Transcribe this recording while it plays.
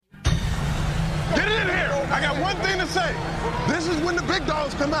I got one thing to say. This is when the big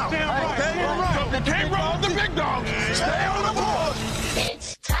dogs come out. Damn right. Okay? Damn right. You can't roll with the big dogs. Stay on the board.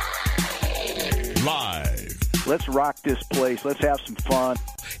 It's time. Live. Let's rock this place. Let's have some fun.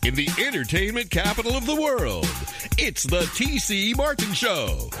 In the entertainment capital of the world, it's the TC Martin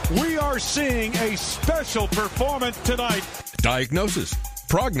Show. We are seeing a special performance tonight. Diagnosis,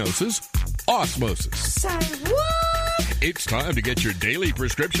 prognosis, osmosis. Say what? It's time to get your daily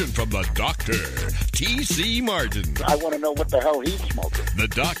prescription from the doctor, TC Martin. I want to know what the hell he's smoking. The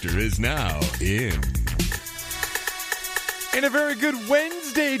doctor is now in. And a very good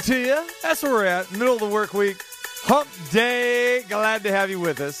Wednesday to you. That's where we're at, middle of the work week. Hump day. Glad to have you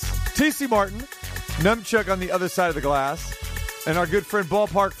with us. TC Martin, Numchuck on the other side of the glass. And our good friend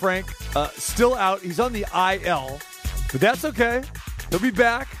Ballpark Frank, still out. He's on the IL. But that's okay. He'll be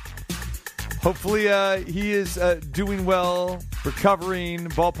back. Hopefully he is doing well, recovering.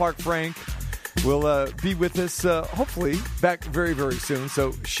 Ballpark Frank will be with us, hopefully, back very, very soon.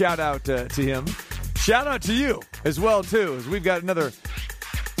 So shout out to him. Shout out to you as well, too, as we've got another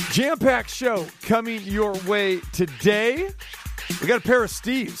jam-packed show coming your way today. We got a pair of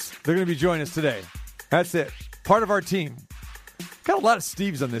Steves. They're going to be joining us today. That's it. Part of our team. Got a lot of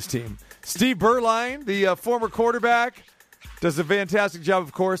Steves on this team. Steve Beuerlien, the former quarterback, does a fantastic job,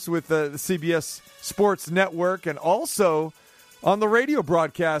 of course, with the CBS Sports Network and also on the radio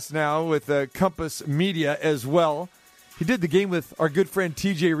broadcast now with Compass Media as well. He did the game with our good friend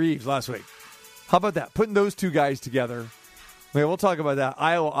TJ Rives last week. How about that? Putting those two guys together. Yeah, we'll talk about that.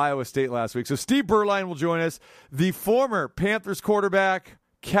 Iowa State last week. So Steve Beuerlien will join us, the former Panthers quarterback,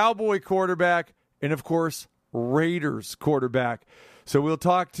 Cowboy quarterback, and, of course, Raiders quarterback. So we'll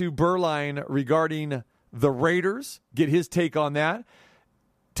talk to Beuerlien regarding the Raiders, get his take on that,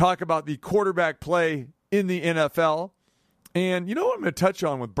 talk about the quarterback play in the NFL. And you know what I'm going to touch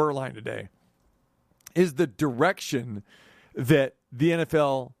on with Beuerlien today is the direction that the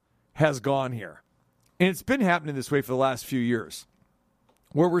NFL has gone here. And it's been happening this way for the last few years,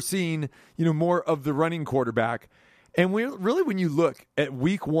 where we're seeing, more of the running quarterback. And when you look at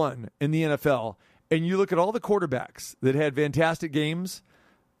week one in the NFL and you look at all the quarterbacks that had fantastic games,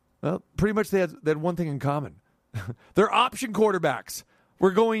 well, pretty much they had one thing in common. They're option quarterbacks.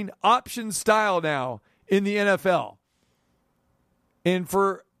 We're going option style now in the NFL. And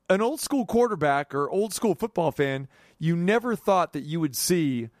for an old school quarterback or old school football fan, you never thought that you would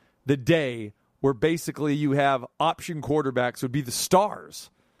see the day where basically you have option quarterbacks would be the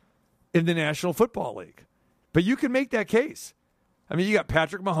stars in the National Football League. But you can make that case. I mean, you got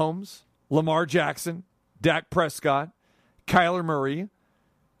Patrick Mahomes, Lamar Jackson, Dak Prescott, Kyler Murray,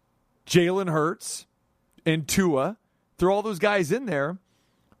 Jalen Hurts, and Tua. Throw all those guys in there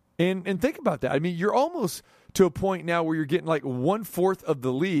and think about that. I mean, you're almost to a point now where you're getting like 1/4 of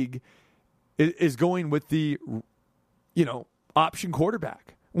the league is going with the, option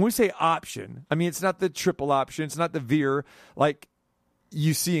quarterback. When we say option, I mean, it's not the triple option. It's not the veer like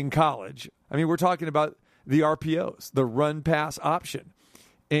you see in college. I mean, we're talking about the RPOs, the run-pass option.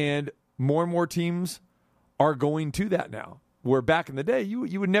 And more teams are going to that now, where back in the day,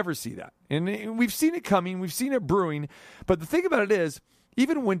 you would never see that. And we've seen it coming. We've seen it brewing. But the thing about it is,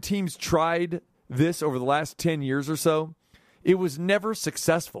 even when teams tried this over the last 10 years or so, it was never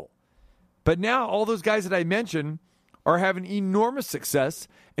successful. But now all those guys that I mentioned are having enormous success,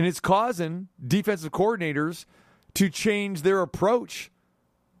 and it's causing defensive coordinators to change their approach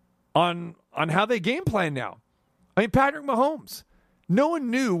on how they game plan now. I mean, Patrick Mahomes. No one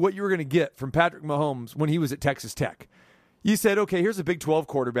knew what you were going to get from Patrick Mahomes when he was at Texas Tech. You said, okay, here's a Big 12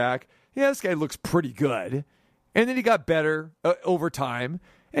 quarterback. Yeah, this guy looks pretty good. And then he got better over time,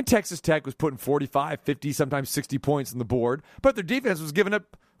 and Texas Tech was putting 45, 50, sometimes 60 points on the board, but their defense was giving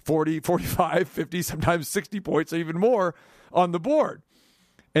up 40, 45, 50, sometimes 60 points or even more on the board.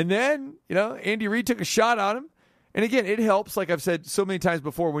 And then, Andy Reid took a shot on him. And again, it helps, like I've said so many times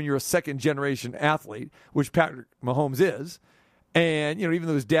before, when you're a second-generation athlete, which Patrick Mahomes is. And, even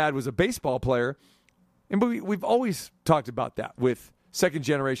though his dad was a baseball player, and we've always talked about that with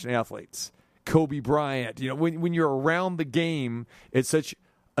second-generation athletes. Kobe Bryant, when you're around the game at such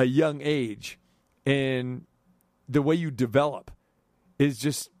a young age, and the way you develop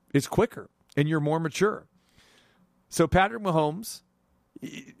is quicker, and you're more mature. So Patrick Mahomes,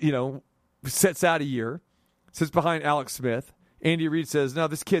 sets out a year, sits behind Alex Smith. Andy Reid says, no,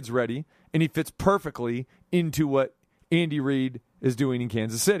 this kid's ready, and he fits perfectly into what Andy Reid is doing in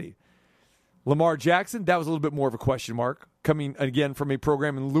Kansas City. Lamar Jackson, that was a little bit more of a question mark, coming again from a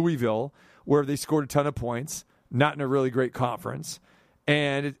program in Louisville where they scored a ton of points, not in a really great conference.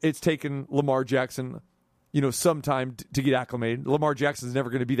 And it's taken Lamar Jackson some time to get acclimated. Lamar Jackson's never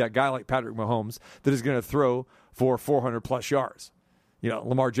going to be that guy like Patrick Mahomes that is going to throw for 400-plus yards.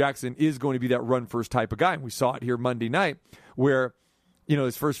 Lamar Jackson is going to be that run-first type of guy, and we saw it here Monday night where,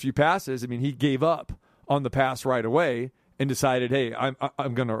 his first few passes, he gave up on the pass right away and decided, hey,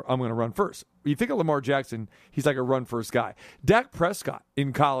 I'm gonna run first. You think of Lamar Jackson, he's like a run-first guy. Dak Prescott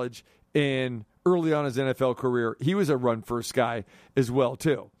in college and early on his NFL career, he was a run-first guy as well,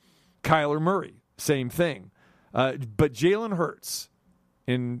 too. Kyler Murray, same thing. But Jalen Hurts,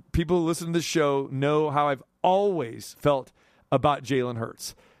 and people who listen to this show know how I've always felt about Jalen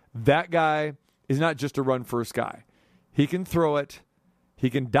Hurts. That guy is not just a run-first guy. He can throw it. He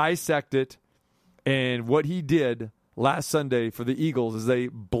can dissect it. And what he did last Sunday for the Eagles is they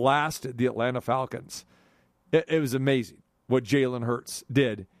blasted the Atlanta Falcons. It was amazing what Jalen Hurts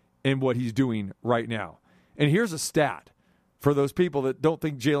did and what he's doing right now. And here's a stat for those people that don't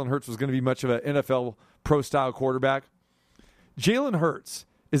think Jalen Hurts was going to be much of an NFL pro-style quarterback. Jalen Hurts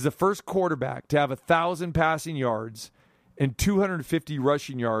is the first quarterback to have 1,000 passing yards and 250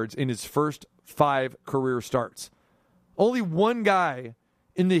 rushing yards in his first 5 career starts. Only one guy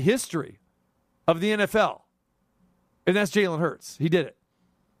in the history of the NFL, and that's Jalen Hurts. He did it.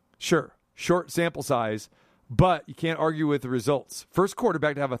 Sure, short sample size, but you can't argue with the results. First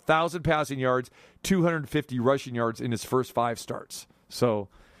quarterback to have 1,000 passing yards, 250 rushing yards in his first 5 starts. So,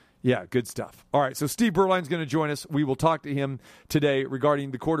 yeah, good stuff. All right, so Steve Beuerlien's going to join us. We will talk to him today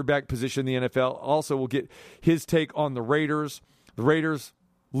regarding the quarterback position in the NFL. Also, we'll get his take on the Raiders. The Raiders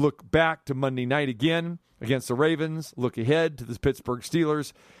look back to Monday night again against the Ravens, look ahead to the Pittsburgh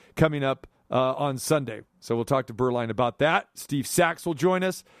Steelers coming up on Sunday. So we'll talk to Beuerlien about that. Steve Sachs will join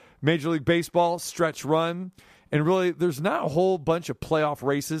us. Major League Baseball, stretch run. And really, there's not a whole bunch of playoff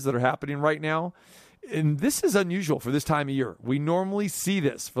races that are happening right now. And this is unusual for this time of year. We normally see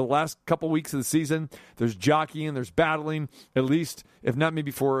this for the last couple weeks of the season. There's jockeying, there's battling, at least, if not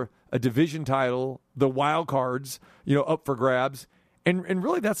maybe for a division title, the wild cards, up for grabs. And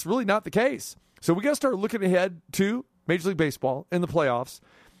really, that's really not the case. So we got to start looking ahead to Major League Baseball in the playoffs.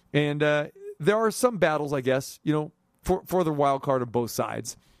 And there are some battles, I guess, for the wild card on both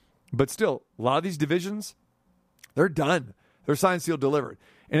sides. But still, a lot of these divisions, they're done. They're signed, sealed, delivered.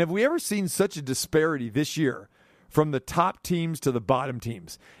 And have we ever seen such a disparity this year from the top teams to the bottom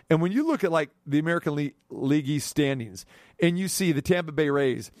teams? And when you look at, like, the American League East standings, and you see the Tampa Bay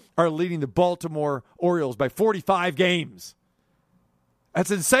Rays are leading the Baltimore Orioles by 45 games. That's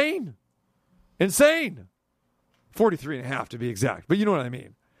insane. Insane. 43.5 to be exact, but you know what I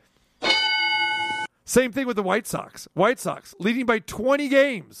mean. Same thing with the White Sox. White Sox leading by 20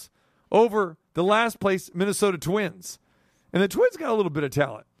 games over the last place Minnesota Twins. And the Twins got a little bit of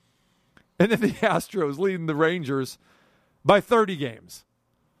talent. And then the Astros leading the Rangers by 30 games.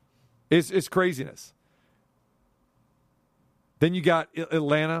 It's craziness. Then you got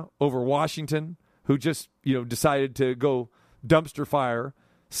Atlanta over Washington, who just, decided to go dumpster fire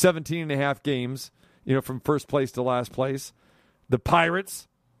 17.5 games, from first place to last place. The Pirates,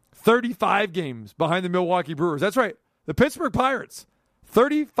 35 games behind the Milwaukee Brewers. That's right. The Pittsburgh Pirates,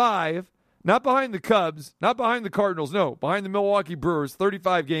 35, not behind the Cubs, not behind the Cardinals, no, behind the Milwaukee Brewers,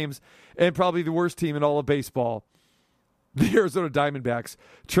 35 games, and probably the worst team in all of baseball. The Arizona Diamondbacks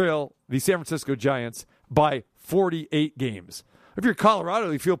trail the San Francisco Giants by 48 games. If you're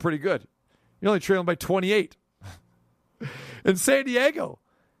Colorado, you feel pretty good. You're only trailing by 28. And San Diego.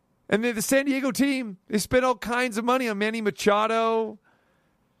 And then the San Diego team, they spent all kinds of money on Manny Machado,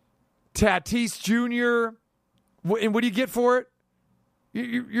 Tatis Jr. And what do you get for it?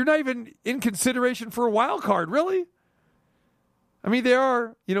 You're not even in consideration for a wild card, really? I mean, they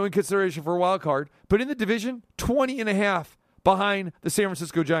are, in consideration for a wild card. But in the division, 20.5 behind the San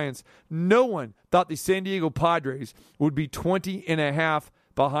Francisco Giants. No one thought the San Diego Padres would be 20.5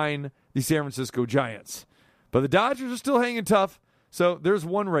 behind the San Francisco Giants. But the Dodgers are still hanging tough. So there's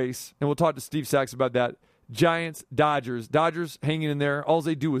one race, and we'll talk to Steve Sachs about that. Giants, Dodgers. Dodgers hanging in there. All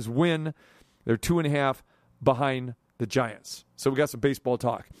they do is win. They're 2.5 behind the Giants. So we got some baseball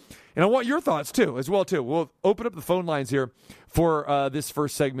talk. And I want your thoughts, too, as well, too. We'll open up the phone lines here for this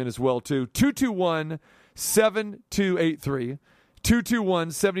first segment as well, too. 221-7283.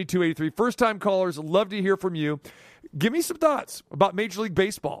 221-7283. First-time callers, love to hear from you. Give me some thoughts about Major League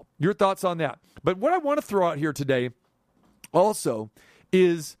Baseball. Your thoughts on that. But what I want to throw out here today also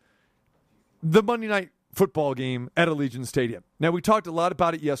is the Monday Night Football game at Allegiant Stadium. Now, we talked a lot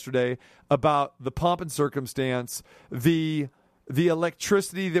about it yesterday, about the pomp and circumstance, the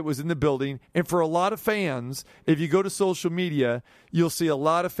electricity that was in the building. And for a lot of fans, if you go to social media, you'll see a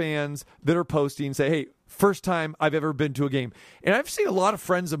lot of fans that are posting, say, hey, first time I've ever been to a game. And I've seen a lot of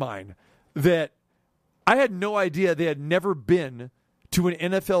friends of mine that I had no idea they had never been to an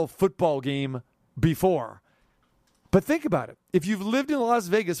NFL football game before. But think about it. If you've lived in Las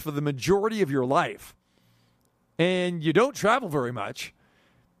Vegas for the majority of your life and you don't travel very much,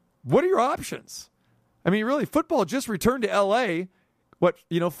 what are your options? I mean, really, football just returned to L.A., 4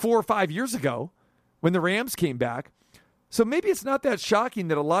 or 5 years ago when the Rams came back. So maybe it's not that shocking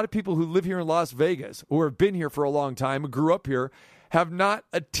that a lot of people who live here in Las Vegas or have been here for a long time and grew up here have not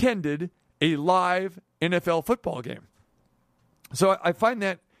attended a live NFL football game. So I find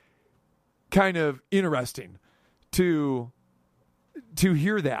that kind of interesting to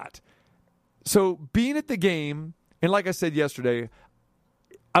hear that. So being at the game, and like I said yesterday,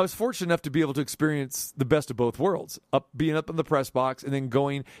 I was fortunate enough to be able to experience the best of both worlds, being up in the press box and then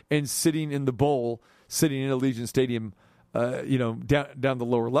going and sitting in the bowl, sitting in Allegiant Stadium, down the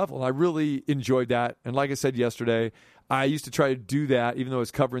lower level. And I really enjoyed that. And like I said yesterday, I used to try to do that, even though I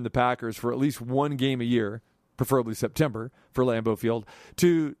was covering the Packers for at least one game a year, preferably September for Lambeau Field,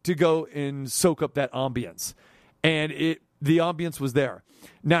 to go and soak up that ambience. And the ambience was there.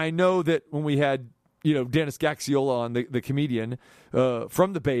 Now, I know that when we had Dennis Gaxiola on, the comedian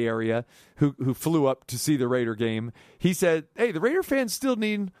from the Bay Area who flew up to see the Raider game, he said, hey, the Raider fans still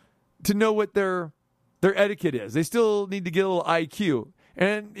need to know what their etiquette is. They still need to get a little IQ.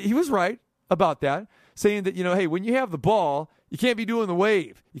 And he was right about that, saying that, hey, when you have the ball, you can't be doing the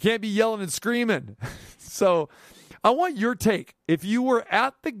wave. You can't be yelling and screaming. So I want your take. If you were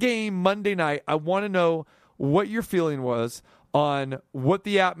at the game Monday night, I want to know what your feeling was on what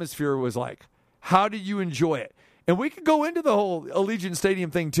the atmosphere was like. How did you enjoy it? And we could go into the whole Allegiant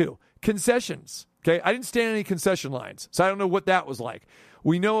Stadium thing too. Concessions. Okay, I didn't stand any concession lines, so I don't know what that was like.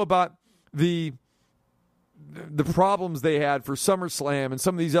 We know about the problems they had for SummerSlam and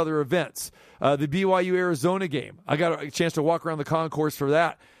some of these other events. The BYU Arizona game, I got a chance to walk around the concourse for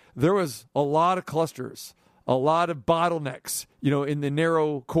that. There was a lot of clusters, a lot of bottlenecks, in the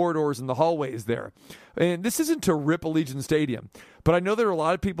narrow corridors and the hallways there. And this isn't to rip Allegiant Stadium, but I know there are a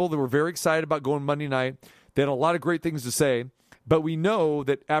lot of people that were very excited about going Monday night. They had a lot of great things to say, but we know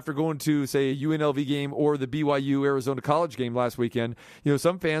that after going to, say, a UNLV game or the BYU Arizona College game last weekend,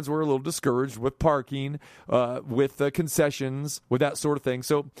 some fans were a little discouraged with parking, with concessions, with that sort of thing.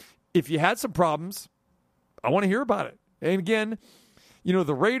 So if you had some problems, I want to hear about it. And again,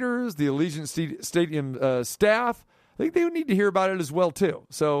 the Raiders, the Allegiant Stadium staff, I think they would need to hear about it as well, too.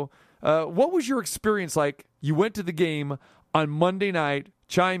 So what was your experience like? You went to the game on Monday night.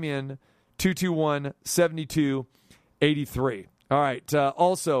 Chime in, 221-7283. All right.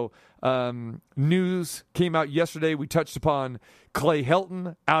 Also, news came out yesterday. We touched upon Clay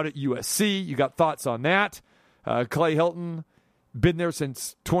Helton out at USC. You got thoughts on that? Clay Helton, been there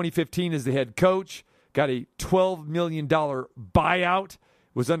since 2015 as the head coach. Got a $12 million buyout.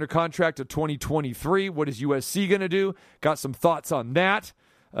 Was under contract to 2023. What is USC going to do? Got some thoughts on that.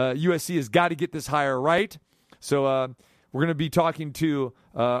 USC has got to get this hire right. So we're going to be talking to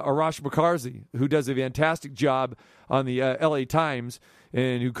Arash McCarthy, who does a fantastic job on the LA Times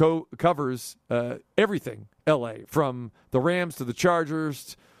and who covers everything LA, from the Rams to the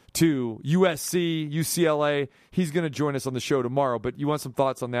Chargers to USC, UCLA. He's going to join us on the show tomorrow. But you want some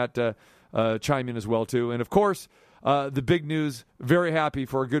thoughts on that, chime in as well, too. And, of course, the big news, very happy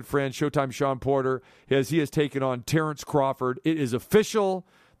for our good friend Showtime Sean Porter, as he has taken on Terrence Crawford. It is official.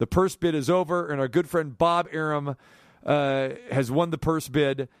 The purse bid is over, and our good friend Bob Arum has won the purse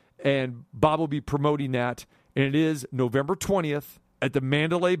bid, and Bob will be promoting that. And it is November 20th at the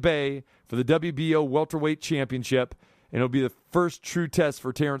Mandalay Bay for the WBO Welterweight Championship, and it'll be the first true test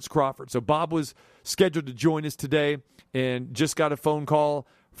for Terrence Crawford. So Bob was scheduled to join us today and just got a phone call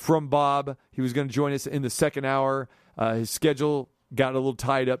from Bob. He was going to join us in the second hour. His schedule got a little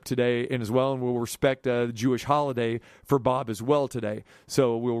tied up today and as well, and we'll respect the Jewish holiday for Bob as well today.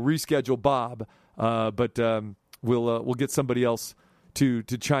 So we'll reschedule Bob, but we'll get somebody else to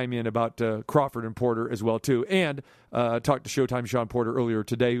chime in about Crawford and Porter as well too. And talked to Showtime Sean Porter earlier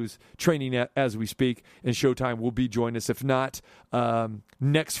today, who's training as we speak, and Showtime will be joining us. If not,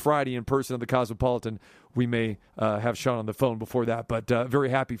 next Friday in person at the Cosmopolitan, we may have Sean on the phone before that. But very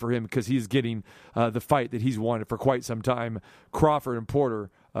happy for him because he's getting the fight that he's wanted for quite some time, Crawford and Porter,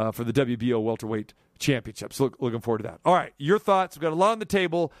 for the WBO Welterweight Championship. So looking forward to that. All right, your thoughts. We've got a lot on the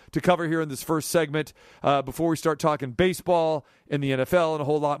table to cover here in this first segment before we start talking baseball and the NFL and a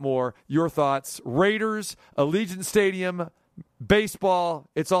whole lot more. Your thoughts. Raiders, Allegiant Stadium,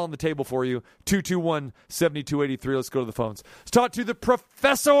 baseball, it's all on the table for you. 221-7283. Let's go to the phones. Let's talk to the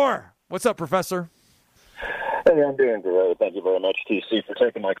professor. What's up, Professor? Hey, I'm doing great. Thank you very much, TC, for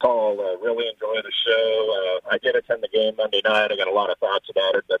taking my call. Really enjoy the show. I did attend the game Monday night. I got a lot of thoughts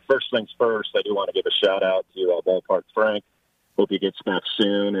about it. But first things first, I do want to give a shout-out to Ballpark Frank. Hope he gets back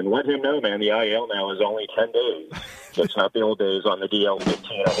soon. And let him know, man, the IL now is only 10 days. So it's not the old days on the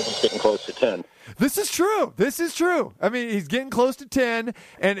DL-15. I think he's getting close to 10. This is true. I mean, he's getting close to 10.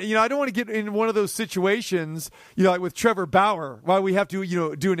 And, I don't want to get in one of those situations, like with Trevor Bauer, why we have to,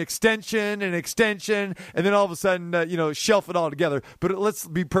 do an extension, and then all of a sudden, shelf it all together. But let's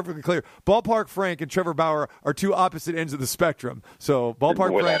be perfectly clear. Ballpark Frank and Trevor Bauer are two opposite ends of the spectrum. So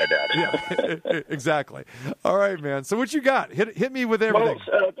Ballpark Without Frank. a doubt. Yeah, exactly. All right, man. So what you got? Hit me with everything.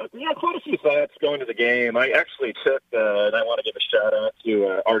 Well, quite a few thoughts going to the game. I actually took, and I want to give a shout-out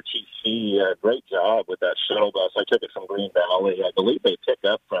to RTC. Great job with that shuttle bus. I took it from Green Valley. I believe they pick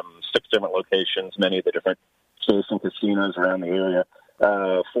up from 6 different locations, many of the different Chasing casinos around the area.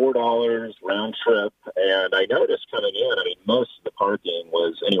 $4 round trip. And I noticed coming in, most of the parking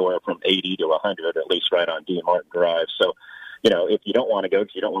was anywhere from 80 to 100, at least right on Dean Martin Drive. So, if you don't want to go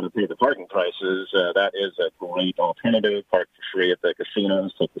because you don't want to pay the parking prices, that is a great alternative. Park for free at the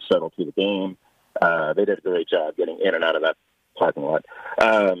casinos, take the shuttle to the game. They did a great job getting in and out of that parking lot.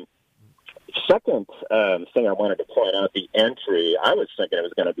 Second thing I wanted to point out, the entry, I was thinking it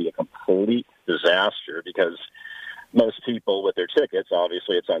was going to be a complete disaster because most people with their tickets,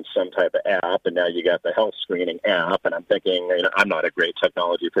 obviously it's on some type of app, and now you got the health screening app, and I'm thinking, I'm not a great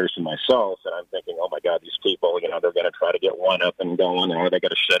technology person myself, and I'm thinking, oh my God, these people, they're going to try to get one up and going, or they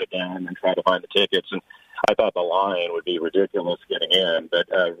got to shut it down and try to find the tickets, and I thought the line would be ridiculous getting in, but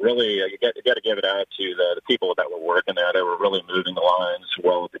really, you got to give it out to the people that were working there. They were really moving the lines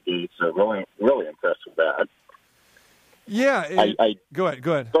well at the gates, so really, really impressed with that. Yeah, go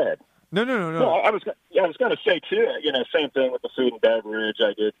ahead. No. I was going to say, too, same thing with the food and beverage.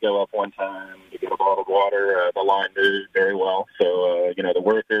 I did go up one time to get a bottle of water. The line moved very well. So, the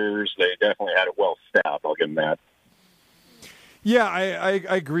workers, they definitely had it well staffed. I'll give them that. Yeah,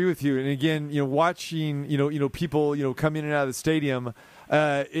 I agree with you. And again, watching, people, come in and out of the stadium,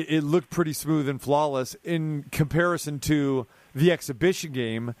 it looked pretty smooth and flawless in comparison to the exhibition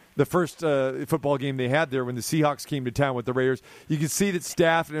game, the first football game they had there when the Seahawks came to town with the Raiders. You could see that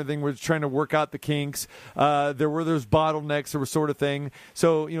staff and everything was trying to work out the kinks. There were those bottlenecks, there was sort of thing.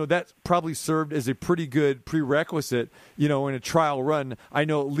 So, that probably served as a pretty good prerequisite, in a trial run. I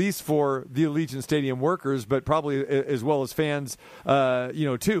know at least for the Allegiant Stadium workers, but probably as well as fans,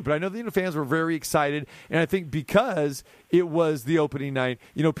 too. But I know the fans were very excited. And I think because it was the opening night,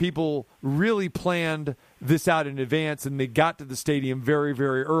 people really planned this out in advance, and they got to the stadium very,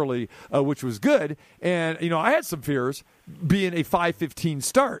 very early, which was good. And, I had some fears being a 5:15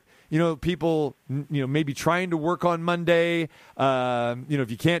 start. People, maybe trying to work on Monday.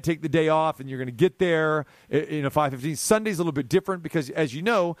 If you can't take the day off and you're going to get there in a 5:15. Sunday's a little bit different because, as you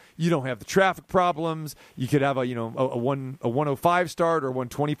know, you don't have the traffic problems. You could have a 1:05 start or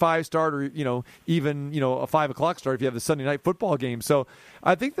 1:25 start, or even a 5 o'clock start if you have the Sunday night football game. So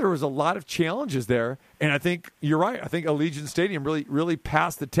I think there was a lot of challenges there, and I think you're right. I think Allegiant Stadium really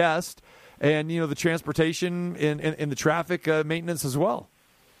passed the test, and the transportation and the traffic maintenance as well.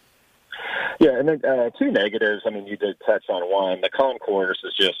 Yeah, and then two negatives. You did touch on one. The concourse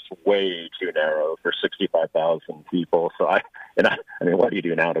is just way too narrow for 65,000 people. So what do you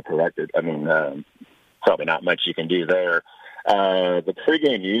do now to correct it? Probably not much you can do there. The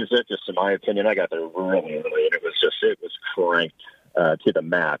pregame music, just in my opinion, I got there really early, and it was cranked to the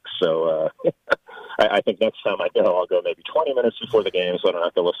max. So I think next time I go, I'll go maybe 20 minutes before the game, so I don't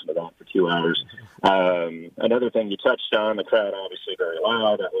have to listen to that for 2 hours. Another thing you touched on, the crowd obviously very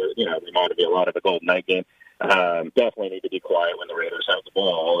loud. That was, reminded me a lot of the Golden Knight game. Definitely need to be quiet when the Raiders have the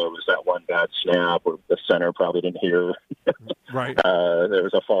ball. There was that one bad snap where the center probably didn't hear. Right. There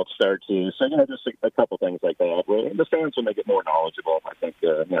was a false start too. So, just a couple things like that. Where the fans will make it more knowledgeable. I think,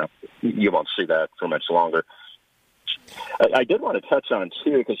 you won't see that for much longer. I did want to touch on,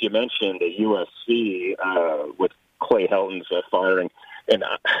 too, because you mentioned the USC with Clay Helton's firing. And,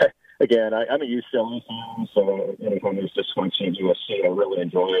 again, I'm a UCLA fan, so anytime there's dysfunction in USC, I really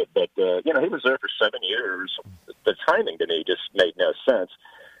enjoy it. But, he was there for 7 years. The timing to me just made no sense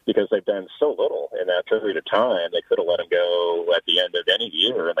because they've done so little in that period of time. They could have let him go at the end of any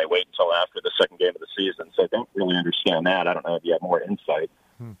year, and they wait until after the second game of the season. So I don't really understand that. I don't know if you have more insight.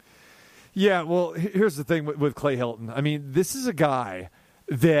 Yeah, well, here's the thing with Clay Helton. This is a guy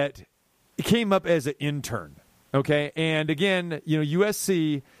that came up as an intern, okay? And again,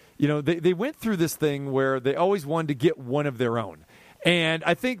 USC, they went through this thing where they always wanted to get one of their own. And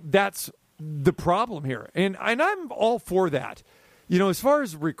I think that's the problem here. And I'm all for that. as far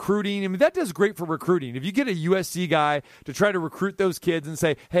as recruiting, I mean, that does great for recruiting. If you get a USC guy to try to recruit those kids and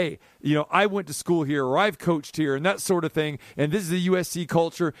say, hey, I went to school here or I've coached here and that sort of thing, and this is the USC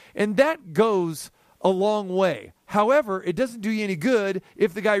culture, and that goes a long way. However, it doesn't do you any good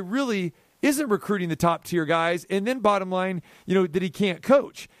if the guy really isn't recruiting the top-tier guys, and then bottom line, that he can't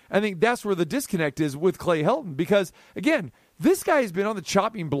coach. I think that's where the disconnect is with Clay Helton because, again, this guy has been on the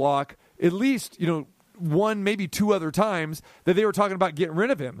chopping block at least, one, maybe two other times that they were talking about getting rid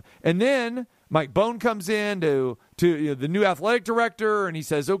of him. And then Mike Bone comes in to the new athletic director, and he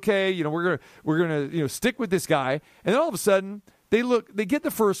says, okay, we're gonna stick with this guy. And then all of a sudden, they get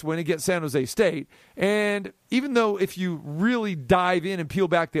the first win against San Jose State. And even though if you really dive in and peel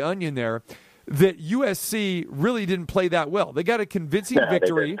back the onion there, that USC really didn't play that well. They got a convincing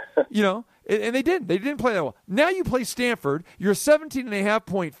victory, and they didn't. They didn't play that well. Now you play Stanford. You're a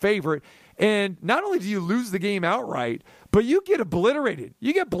 17.5-point favorite. And not only do you lose the game outright, but you get obliterated.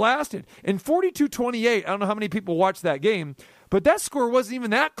 You get blasted. And 42-28, I don't know how many people watched that game, but that score wasn't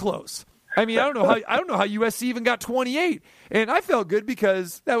even that close. I mean, I don't know how USC even got 28. And I felt good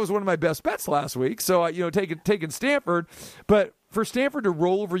because that was one of my best bets last week. So, taking Stanford. But for Stanford to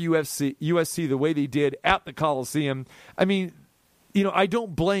roll over USC the way they did at the Coliseum, I mean, I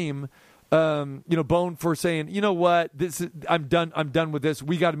don't blame Bone for saying, you know what, I'm done with this.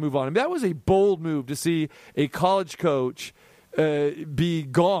 We got to move on. I mean, that was a bold move to see a college coach be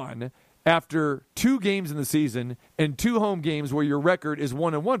gone after 2 games in the season and 2 home games where your record is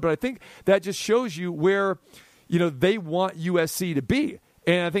 1-1. But I think that just shows you where, they want USC to be.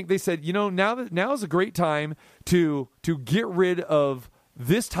 And I think they said, now is a great time to get rid of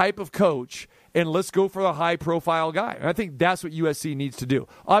this type of coach and let's go for a high-profile guy. And I think that's what USC needs to do.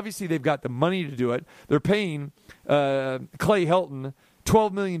 Obviously, they've got the money to do it. They're paying Clay Helton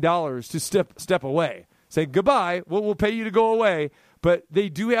 $12 million to step away. Say, goodbye, we'll pay you to go away. But they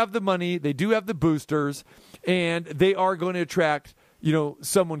do have the money, they do have the boosters, and they are going to attract,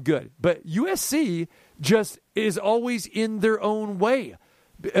 someone good. But USC just is always in their own way.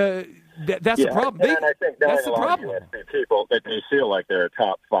 That's the problem. And I think that's the problem. USC people, that they feel like they're a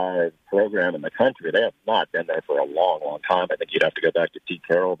top 5 program in the country. They have not been there for a long, long time. I think you'd have to go back to Pete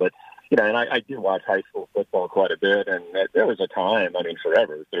Carroll. But, and I do watch high school football quite a bit. And there was a time,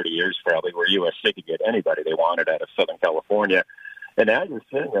 forever, 30 years probably, where USC could get anybody they wanted out of Southern California. And now you're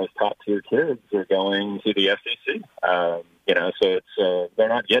seeing those top-tier kids are going to the SEC. So they're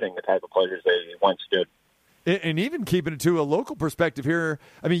not getting the type of players they once did. And even keeping it to a local perspective here,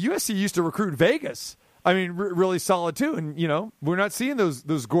 USC used to recruit Vegas. Really solid too. And we're not seeing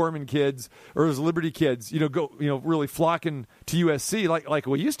those Gorman kids or those Liberty kids, really flocking to USC like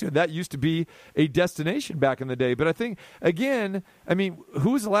we used to. That used to be a destination back in the day. But I think again,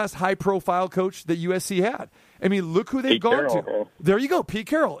 who was the last high-profile coach that USC had? Look who they've gone to. There you go, Pete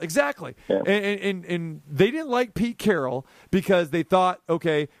Carroll, exactly. Yeah. And they didn't like Pete Carroll because they thought,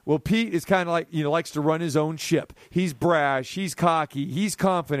 okay, well, Pete is kind of like, likes to run his own ship. He's brash, he's cocky, he's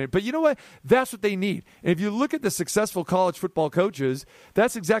confident. But you know what? That's what they need. And if you look at the successful college football coaches,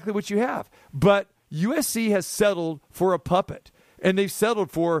 that's exactly what you have. But USC has settled for a puppet, and they've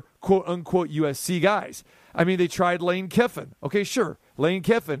settled for quote-unquote USC guys. They tried Lane Kiffin. Okay, sure. Lane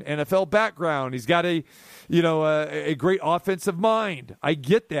Kiffin, NFL background. He's got a great offensive mind. I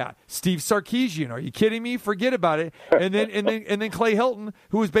get that. Steve Sarkisian. Are you kidding me? Forget about it. And then Clay Helton,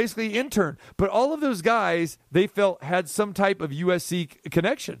 who was basically an intern. But all of those guys, they felt had some type of USC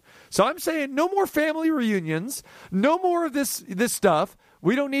connection. So I'm saying no more family reunions. No more of this stuff.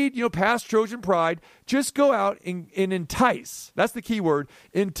 We don't need, past Trojan pride. Just go out and entice. That's the key word.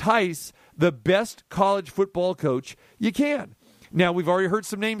 Entice the best college football coach you can. Now, we've already heard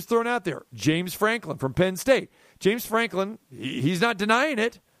some names thrown out there. James Franklin from Penn State. James Franklin, he's not denying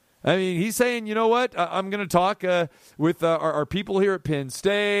it. He's saying, you know what, I'm going to talk with our people here at Penn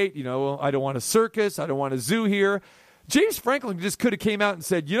State. I don't want a circus. I don't want a zoo here. James Franklin just could have came out and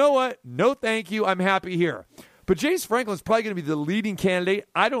said, you know what, no thank you, I'm happy here. But James Franklin's probably going to be the leading candidate.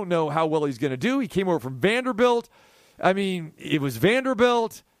 I don't know how well he's going to do. He came over from Vanderbilt. It was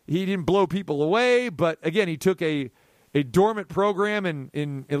Vanderbilt. He didn't blow people away. But, again, he took a dormant program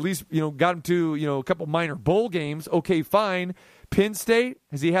and at least, got him to, a couple minor bowl games. Okay, fine. Penn State,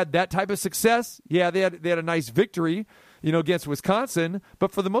 has he had that type of success? Yeah, they had a nice victory, against Wisconsin.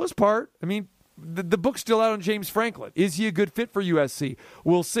 But for the most part, the book's still out on James Franklin. Is he a good fit for USC?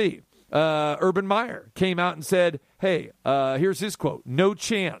 We'll see. Urban Meyer came out and said, hey, here's his quote, no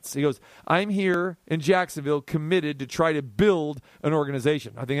chance. He goes, I'm here in Jacksonville committed to try to build an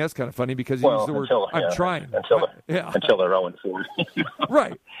organization. I think that's kind of funny because he used the word, I'm trying. Until they're 0-4.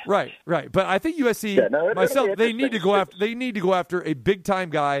 Right. But I think USC, they need to go after a big-time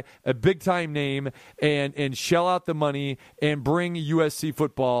guy, a big-time name, and shell out the money and bring USC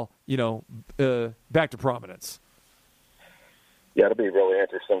football, back to prominence. Yeah, it'll be really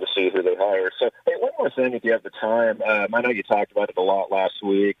interesting to see who they hire. So, hey, one more thing, if you have the time. I know you talked about it a lot last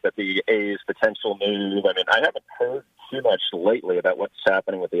week, but the A's potential move. I mean, I haven't heard too much lately about what's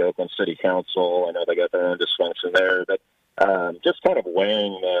happening with the Oakland City Council. I know they got their own dysfunction there, but just kind of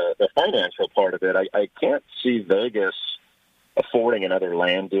weighing the financial part of it, I can't see Vegas affording another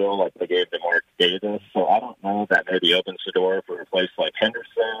land deal like they gave to Mark Davis. So I don't know if that maybe opens the door for a place like Henderson.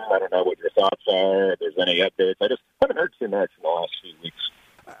 I don't know what your thoughts are, if there's any updates. I just haven't heard too much in the last few weeks.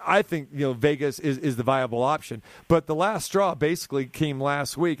 I think Vegas is the viable option, but the last straw basically came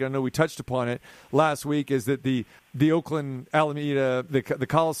last week. I know we touched upon it last week. Is that the Oakland Alameda, the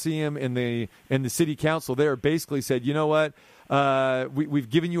Coliseum, and the City Council there basically said, you know what, we've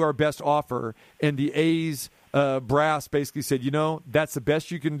given you our best offer, and the A's brass basically said, that's the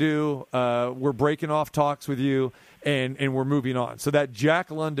best you can do. We're breaking off talks with you, and we're moving on. So that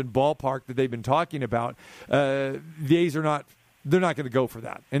Jack London ballpark that they've been talking about, the A's they're not going to go for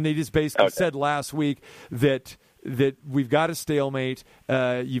that. And they just basically said last week that we've got a stalemate.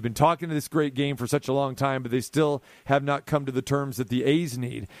 You've been talking to this great game for such a long time, but they still have not come to the terms that the A's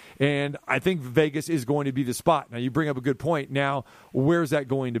need. And I think Vegas is going to be the spot. Now, you bring up a good point. Now, where's that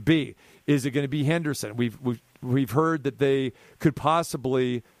going to be? Is it going to be Henderson? We've heard that they could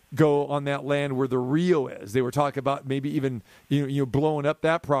possibly go on that land where the Rio is. They were talking about maybe even blowing up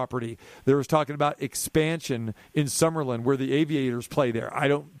that property. There was talking about expansion in Summerlin where the Aviators play there. I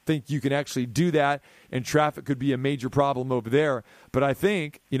don't think you can actually do that, and traffic could be a major problem over there. But I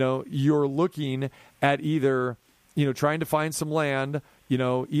think you're looking at either trying to find some land,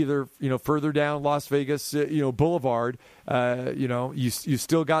 either further down Las Vegas Boulevard. You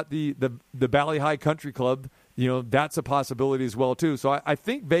still got the Valley High Country Club. That's a possibility as well, too. So I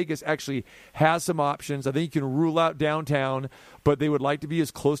think Vegas actually has some options. I think you can rule out downtown, but they would like to be as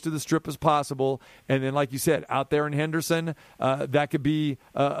close to the Strip as possible. And then, like you said, out there in Henderson, that could be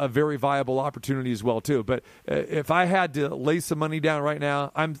a very viable opportunity as well, too. But if I had to lay some money down right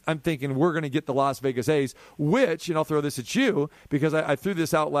now, I'm thinking we're going to get the Las Vegas A's, which, and I'll throw this at you because I threw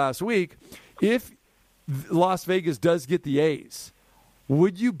this out last week. If Las Vegas does get the A's,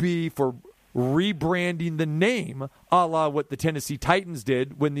 would you be for rebranding the name a la what the Tennessee Titans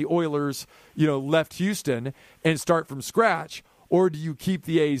did when the Oilers, left Houston and start from scratch? Or do you keep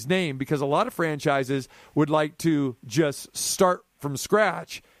the A's name? Because a lot of franchises would like to just start from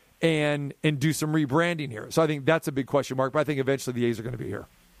scratch and do some rebranding here. So I think that's a big question mark, but I think eventually the A's are going to be here.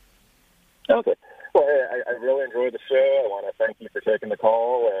 Okay. Well, I really enjoyed the show. I want to thank you for taking the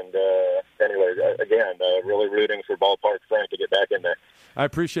call. And anyway, again, really rooting for Ballpark Frank to get back in there. I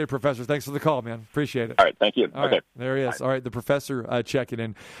appreciate it, Professor. Thanks for the call, man. Appreciate it. All right, thank you. All right, there he is. All right, the Professor checking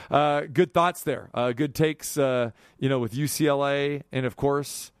in. Good thoughts there. Good takes, with UCLA, and of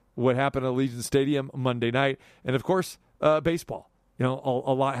course what happened at Allegiant Stadium Monday night, and of course baseball. A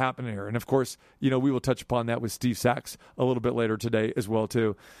lot happening here, and of course, we will touch upon that with Steve Sachs a little bit later today as well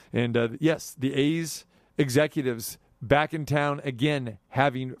too. And yes, the A's executives back in town again,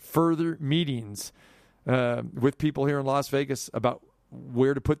 having further meetings with people here in Las Vegas about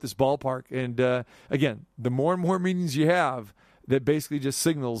where to put this ballpark. And again, the more and more meetings you have, that basically just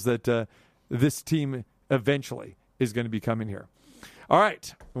signals that this team eventually is going to be coming here. All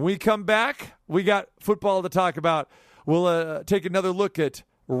right, when we come back, we got football to talk about. We'll take another look at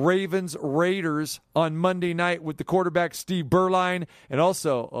Ravens-Raiders on Monday night with the quarterback Steve Beuerlien, and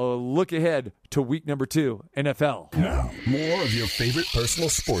also a look ahead to week number 2, NFL. Now, more of your favorite personal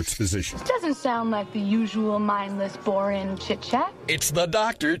sports physician. Doesn't sound like the usual mindless, boring chit-chat. It's the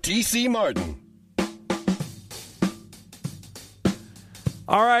Dr. T.C. Martin.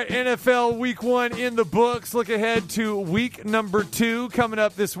 All right, NFL Week 1 in the books. Look ahead to week number 2 coming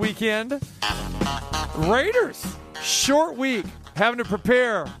up this weekend. Raiders, short week, having to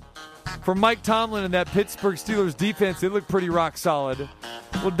prepare for Mike Tomlin and that Pittsburgh Steelers defense. They look pretty rock solid.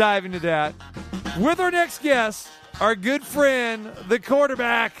 We'll dive into that with our next guest, our good friend, the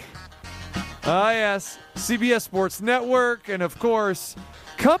quarterback. Yes, CBS Sports Network, and of course,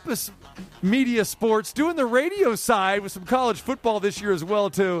 Compass Media Sports, doing the radio side with some college football this year as well,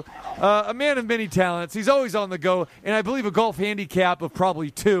 too. A man of many talents. He's always on the go, and I believe a golf handicap of probably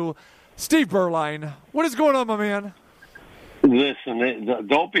 2. Steve Beuerlien, what is going on, my man? Listen,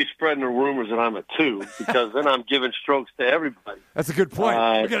 don't be spreading the rumors that I'm a 2, because then I'm giving strokes to everybody. That's a good point.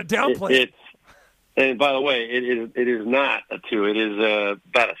 We're going to downplay it. And by the way, it is not a 2. It is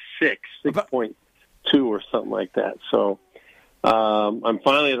about a 6.2 or something like that. So I'm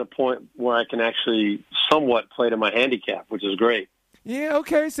finally at a point where I can actually somewhat play to my handicap, which is great. Yeah,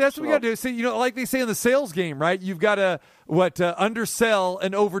 okay, so that's what we got to do. See, like they say in the sales game, right? You've got to, undersell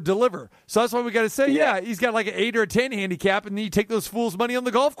and over-deliver. So that's why we got to say, he's got like an 8 or a 10 handicap, and then you take those fools' money on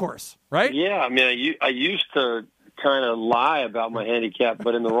the golf course, right? Yeah, I mean, I used to kind of lie about my handicap,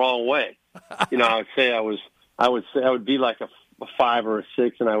 but in the wrong way. I would say I would be like a 5 or a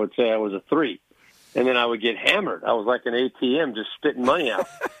 6, and I would say I was a 3. And then I would get hammered. I was like an ATM just spitting money out.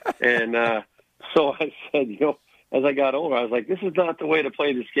 And so I said, as I got older, I was like, this is not the way to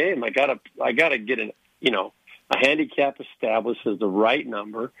play this game. I gotta get a handicap established as the right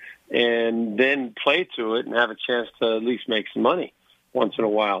number, and then play to it and have a chance to at least make some money once in a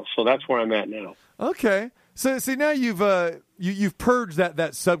while. So that's where I'm at now. Okay. So see, now you've purged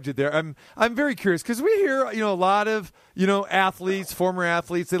that subject there. I'm very curious, because we hear a lot of athletes, former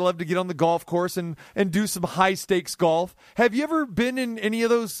athletes, they love to get on the golf course and do some high stakes golf. Have you ever been in any of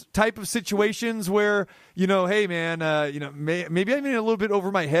those type of situations where hey man, maybe I'm in a little bit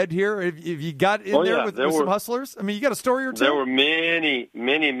over my head here? If you got in with some hustlers, I mean, you got a story or two? There were many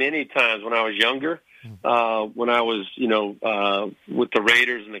times when I was younger. When I was, with the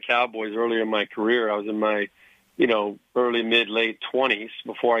Raiders and the Cowboys earlier in my career, I was in my, early, mid, late 20s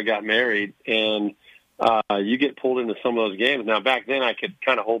before I got married. And you get pulled into some of those games. Now, back then I could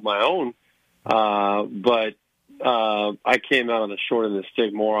kind of hold my own, but I came out on the short end of the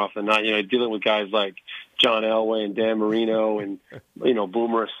stick more often than not, dealing with guys like John Elway and Dan Marino and,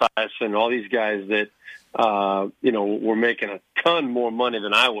 Boomer Esiason, all these guys that, were making a ton more money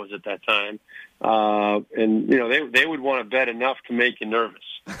than I was at that time. And they would want to bet enough to make you nervous.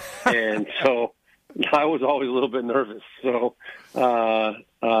 And so I was always a little bit nervous. So, I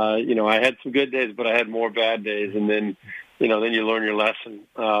had some good days, but I had more bad days. And then, then you learn your lesson.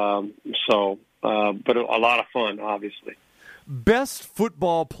 But a lot of fun, obviously. Best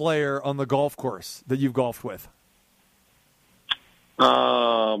football player on the golf course that you've golfed with?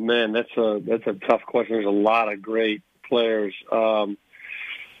 Oh man, that's a tough question. There's a lot of great players.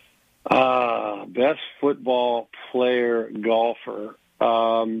 Best football player, golfer.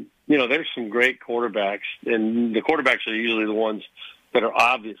 There's some great quarterbacks, and the quarterbacks are usually the ones that are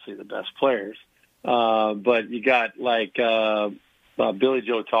obviously the best players. But you got like Billy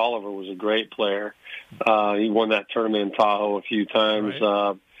Joe Tolliver was a great player. He won that tournament in Tahoe a few times.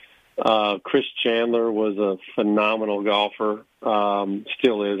 Right. Chris Chandler was a phenomenal golfer.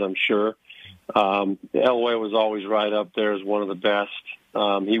 Still is, I'm sure. Elway was always right up there as one of the best.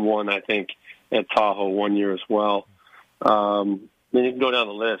 He won, I think, at Tahoe one year as well. Then you can go down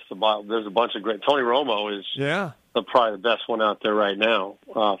the list. There's a bunch of great. Tony Romo is probably the best one out there right now,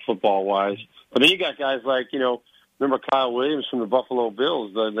 football-wise. But then you got guys like, remember Kyle Williams from the Buffalo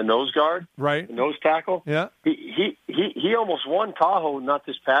Bills, the nose guard, right? The nose tackle. Yeah, he almost won Tahoe, not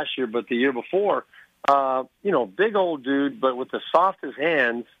this past year, but the year before. Big old dude, but with the softest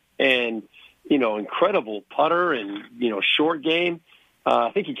hands and incredible putter and short game.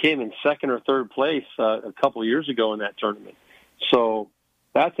 I think he came in second or third place a couple of years ago in that tournament. So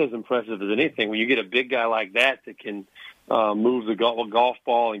that's as impressive as anything. When you get a big guy like that can move the golf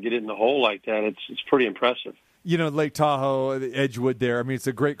ball and get it in the hole like that, it's pretty impressive. Lake Tahoe, Edgewood there. I mean, it's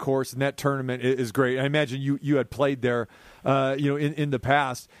a great course, and that tournament is great. I imagine you had played there, in the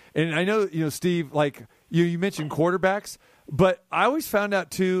past. And I know, Steve, like you mentioned quarterbacks, but I always found out,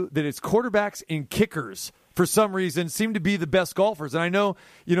 too, that it's quarterbacks and kickers for some reason seem to be the best golfers. And I know,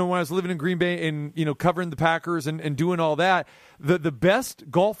 when I was living in Green Bay and, covering the Packers and doing all that, the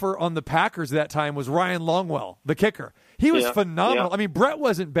best golfer on the Packers at that time was Ryan Longwell, the kicker. He was phenomenal. Yeah. I mean, Brett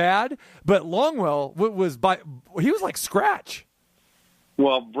wasn't bad, but Longwell he was like scratch.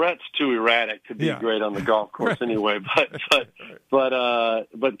 Well, Brett's too erratic to be great on the golf course anyway. But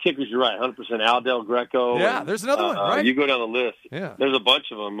kickers, you're right, 100%. Al Del Greco. Yeah, there's another one, right? You go down the list. Yeah. There's a bunch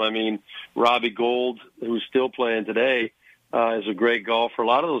of them. I mean, Robbie Gould, who's still playing today, is a great golfer. A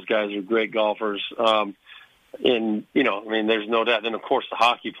lot of those guys are great golfers. And, there's no doubt. Then, of course, the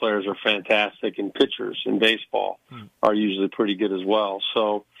hockey players are fantastic, and pitchers in baseball are usually pretty good as well.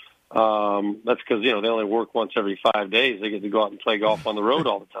 So that's because, they only work once every 5 days. They get to go out and play golf on the road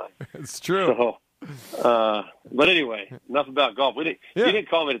all the time. It's true. So, But anyway, enough about golf. You didn't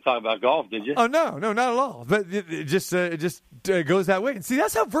call me to talk about golf, did you? Oh, no, not at all. But it just goes that way. And see,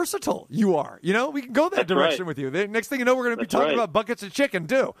 that's how versatile you are. You know, we can go that direction with you. The next thing you know, we're going to be talking about buckets of chicken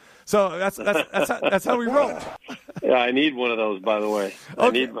too. So that's how we roll. Yeah, I need one of those, by the way.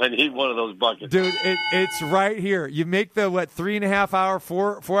 Okay. I need one of those buckets, dude. It's right here. You make the 3.5 hour,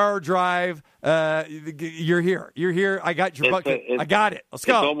 4 hour drive. You're here. I got your bucket. I got it. Let's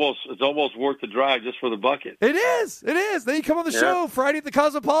go. It's almost worth the drive just for the bucket. It is. Then you come on the show Friday at the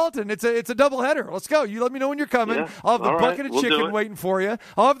Cosmopolitan. It's a doubleheader. Let's go. You let me know when you're coming. Yeah. I'll have the bucket of chicken waiting for you.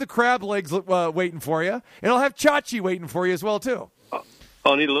 I'll have the crab legs waiting for you, and I'll have chachi waiting for you as well too.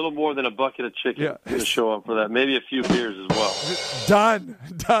 I'll need a little more than a bucket of chicken to show up for that. Maybe a few beers as well. Done.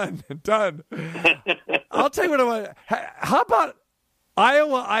 I'll tell you what I want. How about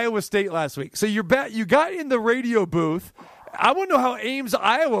Iowa State last week? So you got in the radio booth. I want to know how Ames,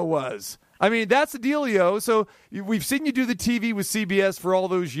 Iowa was. I mean, that's the dealio. So we've seen you do the TV with CBS for all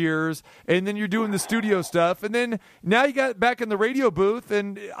those years, and then you're doing the studio stuff, and then now you got back in the radio booth,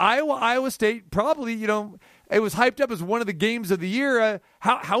 and Iowa State probably, it was hyped up as one of the games of the year.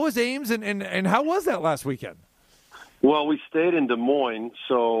 How was Ames, and how was that last weekend? Well, we stayed in Des Moines,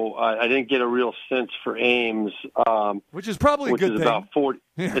 so I didn't get a real sense for Ames. Which is probably a good thing. About 40.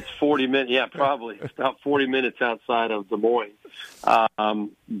 It's 40 minutes. Yeah, probably. It's about 40 minutes outside of Des Moines.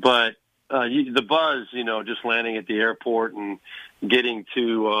 But the buzz, just landing at the airport and getting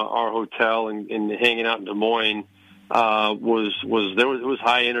to our hotel and hanging out in Des Moines was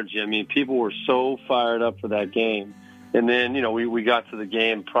high energy. I mean, people were so fired up for that game. And then, we got to the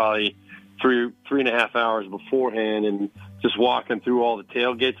game probably 3.5 hours beforehand and just walking through all the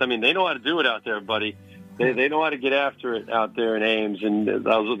tailgates. I mean, they know how to do it out there, buddy. They know how to get after it out there in Ames and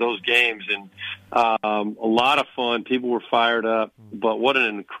those games. And a lot of fun. People were fired up, but what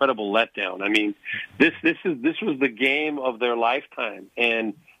an incredible letdown. I mean, this was the game of their lifetime.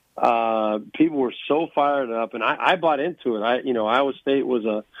 And people were so fired up, and I bought into it. Iowa State was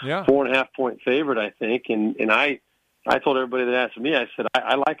a 4.5-point favorite, I think, and I told everybody that asked me, I said,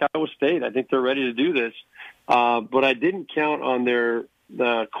 I like Iowa State. I think they're ready to do this. But I didn't count on the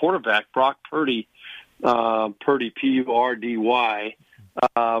quarterback, Brock Purdy, P-U-R-D-Y,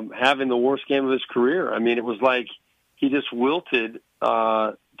 having the worst game of his career. I mean, it was like he just wilted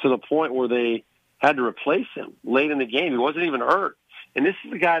to the point where they had to replace him late in the game. He wasn't even hurt. And this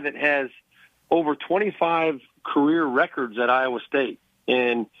is a guy that has over 25 career records at Iowa State.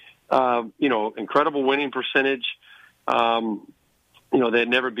 And, incredible winning percentage. They had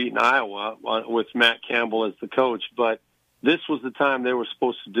never beaten Iowa with Matt Campbell as the coach, but this was the time they were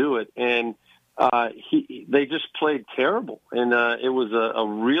supposed to do it. And they just played terrible. And it was a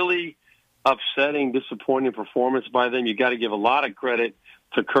really upsetting, disappointing performance by them. You got to give a lot of credit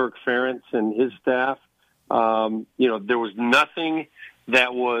to Kirk Ferentz and his staff. There was nothing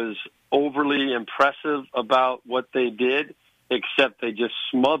that was overly impressive about what they did, except they just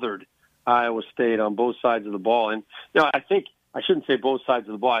smothered Iowa State on both sides of the ball. And, I think I shouldn't say both sides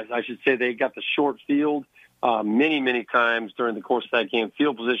of the ball. I should say they got the short field many, many times during the course of that game.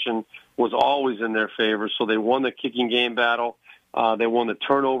 Field position was always in their favor, so they won the kicking game battle. They won the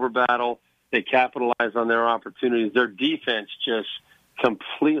turnover battle. They capitalized on their opportunities. Their defense just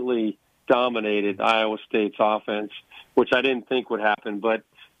completely dominated Iowa State's offense, which I didn't think would happen. But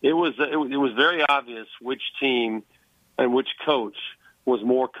it was very obvious which team and which coach was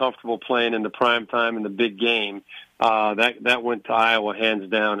more comfortable playing in the prime time in the big game. That went to Iowa hands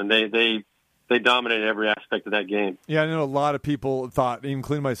down, and they dominated every aspect of that game. Yeah, I know a lot of people thought,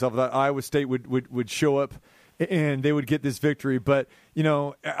 including myself, that Iowa State would show up and they would get this victory. But,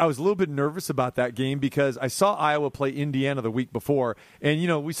 I was a little bit nervous about that game because I saw Iowa play Indiana the week before. And,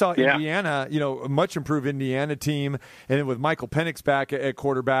 we saw Indiana, a much improved Indiana team, and with Michael Penix back at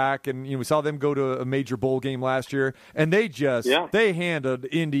quarterback. And, we saw them go to a major bowl game last year. And they they handled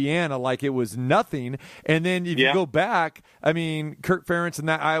Indiana like it was nothing. And then if you go back, I mean, Kirk Ferentz and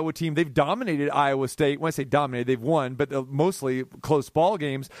that Iowa team, they've dominated Iowa State. When I say dominated, they've won, but mostly close ball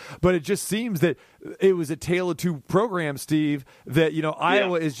games. But it just seems that it was a tale of two programs, Steve, that,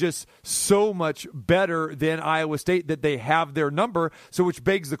 Iowa is just so much better than Iowa State that they have their number. So which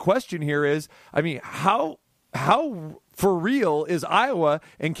begs the question here is, I mean, how for real is Iowa,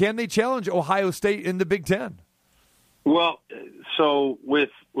 and can they challenge Ohio State in the Big Ten? Well, so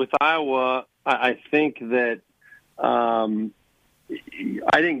with Iowa, I think that I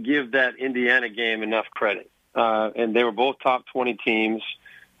didn't give that Indiana game enough credit. And they were both top 20 teams,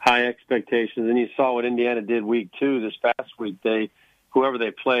 high expectations. And you saw what Indiana did week 2 this past week. Whoever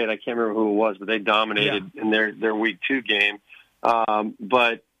they played, I can't remember who it was, but they dominated in their week 2 game.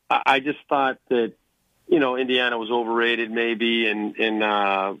 But I just thought that, Indiana was overrated maybe, and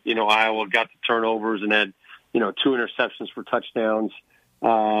Iowa got the turnovers and had, 2 interceptions for touchdowns.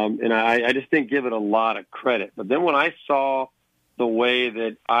 And I just didn't give it a lot of credit. But then when I saw the way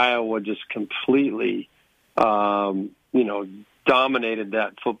that Iowa just completely, dominated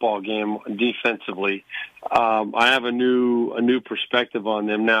that football game defensively, I have a new perspective on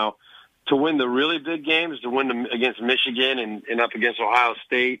them now. To win the really big games, to win them against Michigan and up against Ohio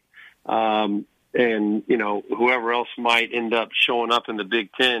State, and whoever else might end up showing up in the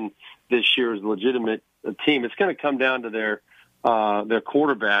Big Ten this year as a legitimate team, it's going to come down to their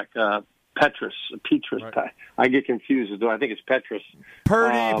quarterback, Petrus. Right. I get confused. I think it's Petrus.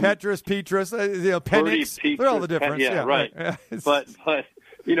 Petrus, Penix. They're all the difference. Yeah, right. Yeah. But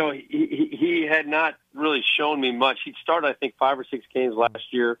he had not really shown me much. He started, I think, 5 or 6 games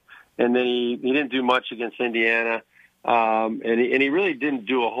last year, and then he didn't do much against Indiana, and he really didn't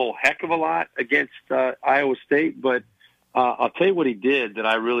do a whole heck of a lot against Iowa State. But I'll tell you what he did that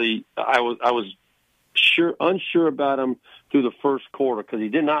I was unsure about him through the first quarter, because he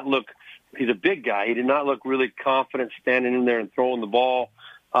did not look. He's a big guy. He did not look really confident standing in there and throwing the ball.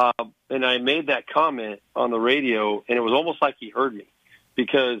 And I made that comment on the radio, and it was almost like he heard me,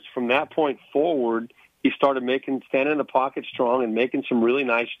 because from that point forward, he started standing in the pocket strong and making some really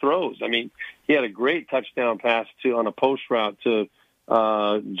nice throws. I mean, he had a great touchdown pass on a post route to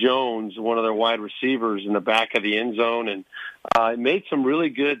Jones, one of their wide receivers, in the back of the end zone, and made some really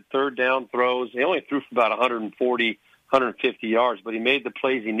good third down throws. He only threw for about 140, 150 yards, but he made the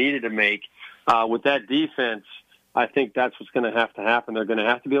plays he needed to make. With that defense, I think that's what's going to have to happen. They're going to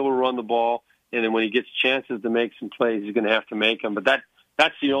have to be able to run the ball, and then when he gets chances to make some plays, he's going to have to make them. But that's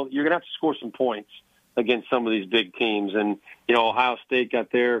you're going to have to score some points against some of these big teams. And Ohio State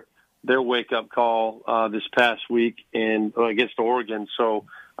got their wake-up call this past week and against Oregon. So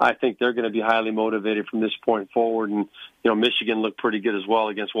I think they're going to be highly motivated from this point forward. And, Michigan looked pretty good as well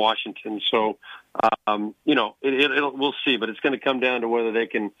against Washington. So, we'll see. But it's going to come down to whether they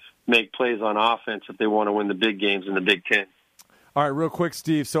can make plays on offense if they want to win the big games in the Big Ten. All right, real quick,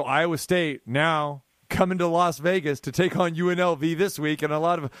 Steve. So Iowa State now coming to Las Vegas to take on UNLV this week, and a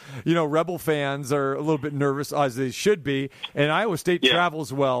lot of Rebel fans are a little bit nervous, as they should be, and Iowa State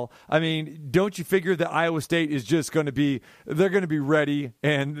travels well. I mean, don't you figure that Iowa State is just going to be ready,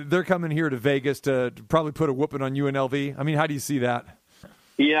 and they're coming here to Vegas to probably put a whooping on UNLV? I mean, how do you see that?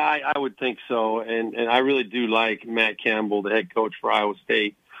 Yeah, I would think so, and I really do like Matt Campbell, the head coach for Iowa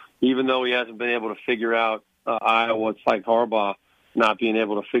State. Even though he hasn't been able to figure out Iowa, it's like Harbaugh not being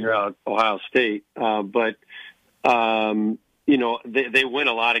able to figure out Ohio State. But they win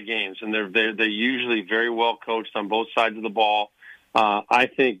a lot of games, and they're usually very well coached on both sides of the ball. I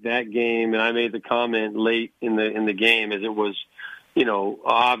think that game, and I made the comment late in the game as it was,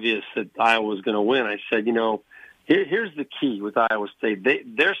 obvious that Iowa was going to win. I said, here's the key with Iowa State.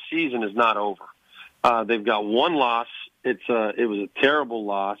 Their season is not over. They've got one loss. It was a terrible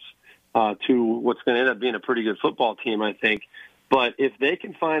loss to what's going to end up being a pretty good football team, I think. But if they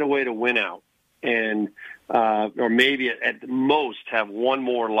can find a way to win out and or maybe at most have one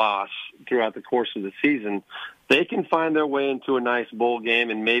more loss throughout the course of the season, they can find their way into a nice bowl game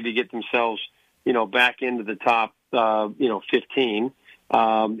and maybe get themselves, back into the top, 15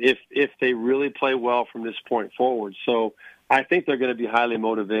 if they really play well from this point forward. So I think they're going to be highly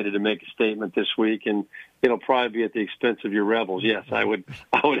motivated to make a statement this week, and it'll probably be at the expense of your Rebels. Yes, I would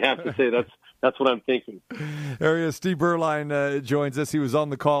have to say that's what I'm thinking. There he is. Steve Beuerlien joins us. He was on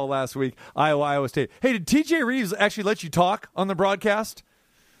the call last week, Iowa State. Hey, did TJ Rives actually let you talk on the broadcast?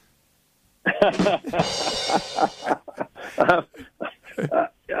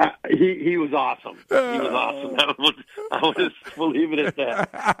 He was awesome. He was awesome. I would just leave it at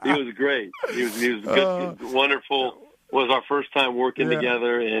that. He was great. He was good, wonderful. It was our first time working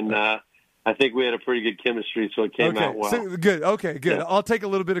together, and I think we had a pretty good chemistry, so it came out well. So, good. Okay, good. Yeah. I'll take a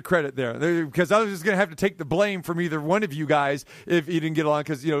little bit of credit there because I was just going to have to take the blame from either one of you guys if you didn't get along,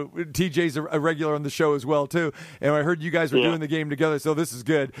 because TJ's a regular on the show as well too, and I heard you guys were doing the game together, so this is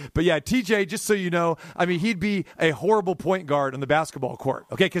good. But yeah, TJ, just so you know, I mean, he'd be a horrible point guard on the basketball court,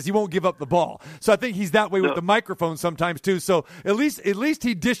 okay, because he won't give up the ball. So I think he's that way with the microphone sometimes too. So at least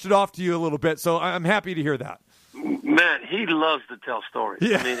he dished it off to you a little bit. So I'm happy to hear that. Man, he loves to tell stories.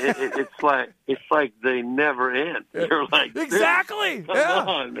 Yeah. I mean, it's like they never end. You're like, exactly. Come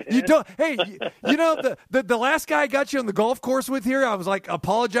on, man. You don't. Hey, the last guy I got you on the golf course with here, I was like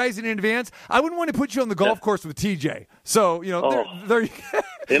apologizing in advance. I wouldn't want to put you on the golf course with TJ. So there.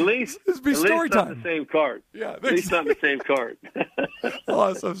 At least story time. Not the same card. Yeah, at least not the same card.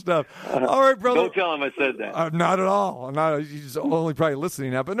 Awesome stuff. All right, brother. Don't tell him I said that. Not at all. He's only probably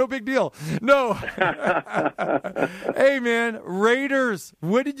listening now, but no big deal. No. Hey, man, Raiders.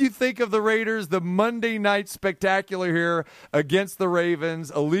 What did you think of the Raiders? The Monday night spectacular here against the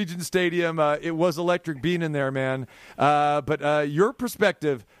Ravens, Allegiant Stadium. It was electric being in there, man. But your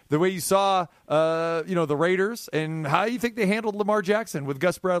perspective, the way you saw, the Raiders, and how you think they handled Lamar Jackson with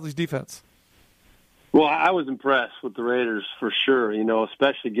Gus Bradley's defense. Well, I was impressed with the Raiders for sure,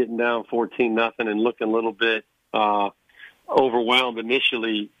 especially getting down 14-0 and looking a little bit overwhelmed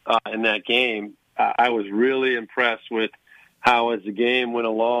initially in that game. I was really impressed with how, as the game went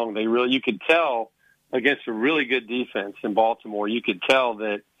along, you could tell against a really good defense in Baltimore, you could tell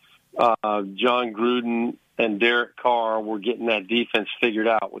that John Gruden and Derek Carr were getting that defense figured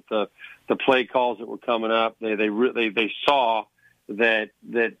out with the play calls that were coming up. They saw that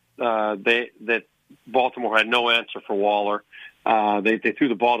Baltimore had no answer for Waller. They threw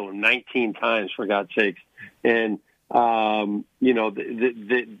the ball to him 19 times, for God's sakes. And,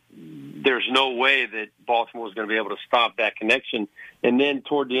 there's no way that Baltimore was going to be able to stop that connection. And then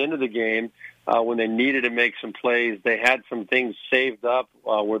toward the end of the game, when they needed to make some plays, they had some things saved up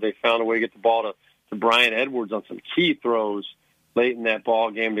where they found a way to get the ball to Bryan Edwards on some key throws late in that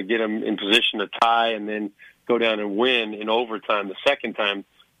ball game to get him in position to tie and then go down and win in overtime the second time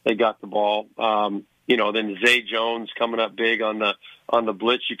they got the ball. Then Zay Jones coming up big on the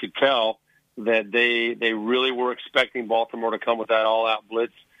blitz. You could tell that they really were expecting Baltimore to come with that all-out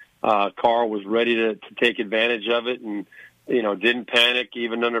blitz. Carr was ready to take advantage of it and, didn't panic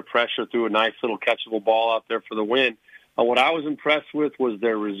even under pressure, threw a nice little catchable ball out there for the win. What I was impressed with was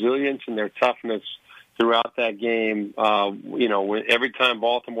their resilience and their toughness throughout that game. Every time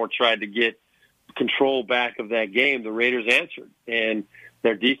Baltimore tried to get control back of that game, the Raiders answered. And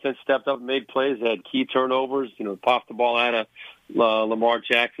their defense stepped up and made plays. They had key turnovers, popped the ball out of Lamar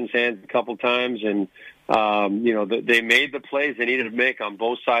Jackson's hands a couple times. And, they made the plays they needed to make on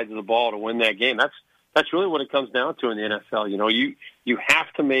both sides of the ball to win that game. That's really what it comes down to in the NFL. You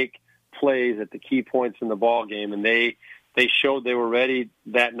have to make plays at the key points in the ball game, and they showed they were ready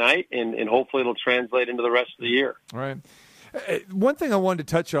that night, and hopefully it'll translate into the rest of the year. All right. One thing I wanted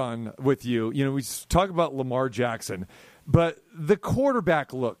to touch on with you, we talk about Lamar Jackson, but the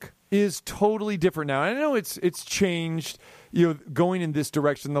quarterback look is totally different now. I know it's changed, going in this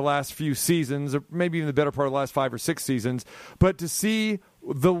direction the last few seasons, or maybe even the better part of the last 5 or 6 seasons. But to see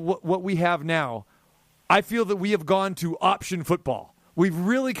what we have now, I feel that we have gone to option football. We've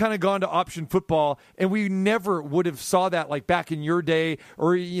really kind of gone to option football, and we never would have saw that like back in your day,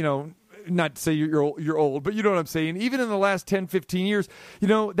 or, not to say you're old, but you know what I'm saying. Even in the last 10, 15 years,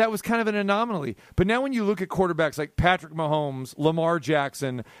 that was kind of an anomaly. But now when you look at quarterbacks like Patrick Mahomes, Lamar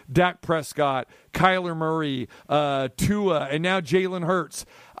Jackson, Dak Prescott, Kyler Murray, Tua, and now Jalen Hurts,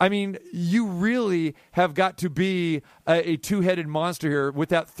 I mean, you really have got to be a two-headed monster here with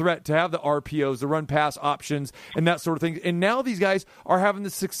that threat to have the RPOs, the run-pass options, and that sort of thing. And now these guys are having the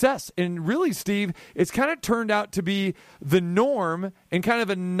success. And really, Steve, it's kind of turned out to be the norm and kind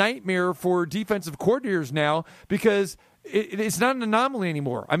of a nightmare for defensive coordinators now, because it's not an anomaly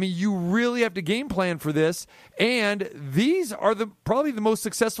anymore. I mean, you really have to game plan for this, and these are probably the most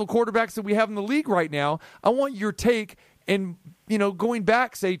successful quarterbacks that we have in the league right now. I want your take. And, going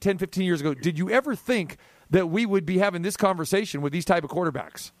back, say, 10, 15 years ago, did you ever think that we would be having this conversation with these type of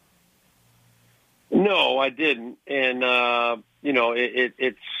quarterbacks? No, I didn't. And,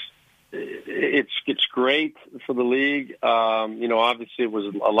 it's great for the league. Obviously it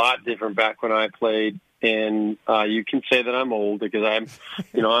was a lot different back when I played. And you can say that I'm old because I'm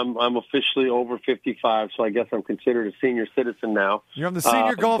officially over 55, so I guess I'm considered a senior citizen now. You're on the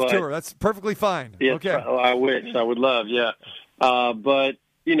senior golf tour. That's perfectly fine. Yes, okay. I wish. I would love. Yeah, but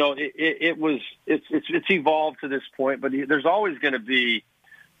it's evolved to this point. But there's always going to be,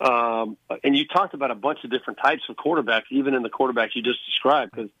 and you talked about a bunch of different types of quarterbacks, even in the quarterbacks you just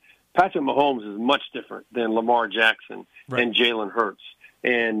described, because Patrick Mahomes is much different than Lamar Jackson and Jalen Hurts,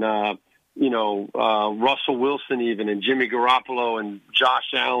 and Russell Wilson even, and Jimmy Garoppolo and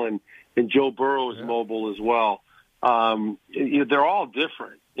Josh Allen and Joe Burrow is mobile as well. They're all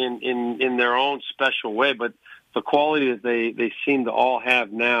different in their own special way, but the quality that they seem to all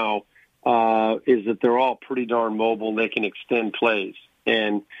have now is that they're all pretty darn mobile and they can extend plays.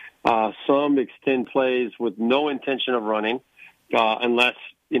 And some extend plays with no intention of running unless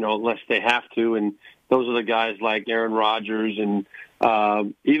they have to. And those are the guys like Aaron Rodgers and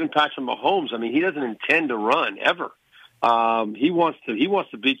even Patrick Mahomes. I mean, he doesn't intend to run ever. He wants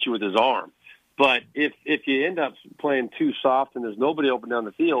to beat you with his arm, But if you end up playing too soft and there's nobody open down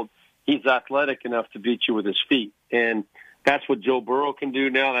the field, he's athletic enough to beat you with his feet. And that's what Joe Burrow can do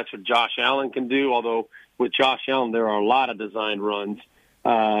now. That's what Josh Allen can do, although with Josh Allen there are a lot of designed runs.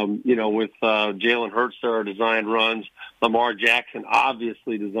 With Jalen Hurts, there are designed runs. Lamar Jackson,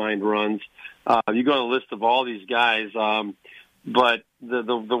 obviously designed runs. You go on a list of all these guys, but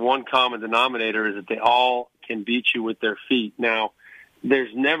the one common denominator is that they all can beat you with their feet. Now,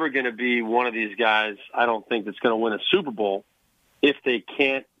 there's never going to be one of these guys, I don't think, that's going to win a Super Bowl if they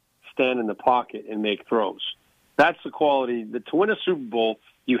can't stand in the pocket and make throws. That's the quality. To win a Super Bowl,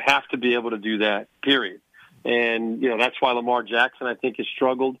 you have to be able to do that, period. And, that's why Lamar Jackson, I think, has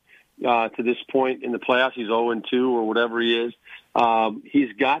struggled to this point in the playoffs. He's 0-2 or whatever he is.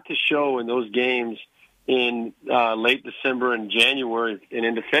 He's got to show in those games in late December and January and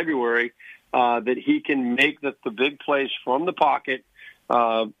into February that he can make the big plays from the pocket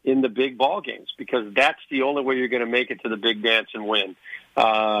in the big ball games, because that's the only way you're going to make it to the big dance and win.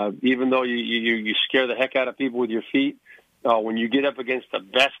 Even though you scare the heck out of people with your feet, when you get up against the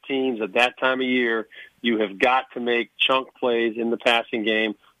best teams at that time of year, you have got to make chunk plays in the passing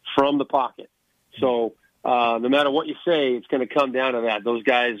game from the pocket. So no matter what you say, it's going to come down to that. Those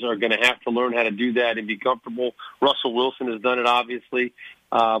guys are going to have to learn how to do that and be comfortable. Russell Wilson has done it, obviously,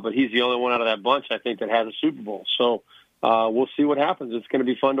 but he's the only one out of that bunch, I think, that has a Super Bowl. So we'll see what happens. It's going to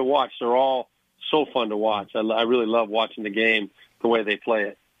be fun to watch. They're all so fun to watch. I really love watching the game, the way they play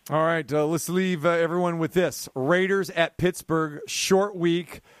it. All right, let's leave everyone with this. Raiders at Pittsburgh, short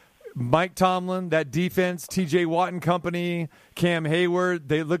week. Mike Tomlin, that defense, TJ Watt and company, Cam Hayward,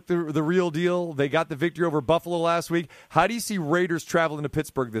 they look the real deal. They got the victory over Buffalo last week. How do you see Raiders traveling to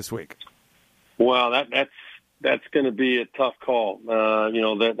Pittsburgh this week? Well, that's going to be a tough call.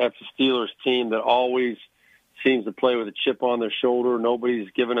 That's a Steelers team that always seems to play with a chip on their shoulder. Nobody's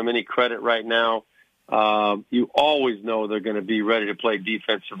giving them any credit right now. You always know they're going to be ready to play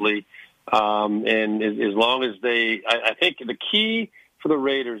defensively. And as long as I think the key for the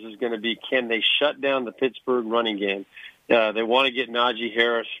Raiders is going to be, can they shut down the Pittsburgh running game? They want to get Najee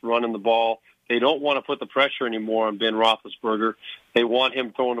Harris running the ball. They don't want to put the pressure anymore on Ben Roethlisberger. They want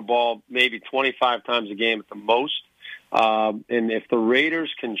him throwing the ball maybe 25 times a game at the most. And if the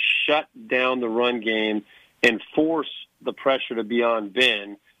Raiders can shut down the run game and force the pressure to be on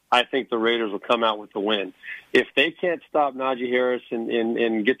Ben, I think the Raiders will come out with the win. If they can't stop Najee Harris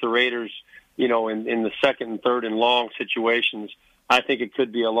and get the Raiders, in the second and third and long situations, I think it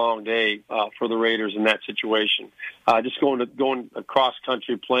could be a long day for the Raiders in that situation. Just going across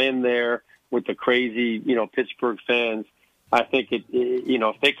country, playing there with the crazy, Pittsburgh fans. I think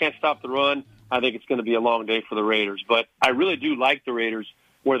if they can't stop the run, I think it's going to be a long day for the Raiders. But I really do like the Raiders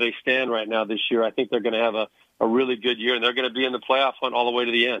where they stand right now this year. I think they're going to have a really good year, and they're going to be in the playoff hunt all the way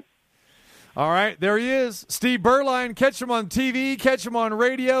to the end. All right, there he is, Steve Beuerlien. Catch him on TV, catch him on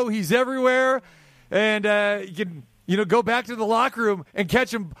radio. He's everywhere, and you can. Go back to the locker room and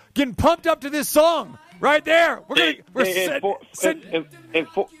catch him getting pumped up to this song right there.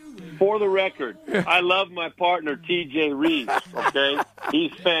 For the record, I love my partner, TJ Rives, okay?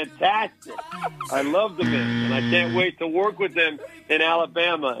 He's fantastic. I love the man, and I can't wait to work with him in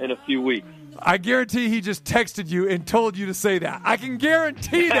Alabama in a few weeks. I guarantee he just texted you and told you to say that. I can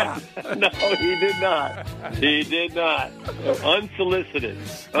guarantee that. No, he did not. He did not. Unsolicited.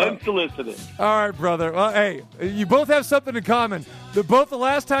 All right, brother. Well, hey, you both have something in common. Both the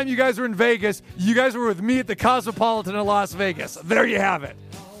last time you guys were in Vegas, you guys were with me at the Cosmopolitan in Las Vegas. There you have it.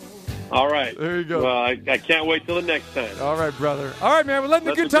 All right. There you go. Well, I can't wait till the next time. All right, brother. All right, man. We're letting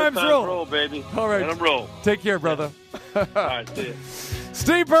the good times roll. Baby. All right. Let them roll. Take care, brother. All right, see you.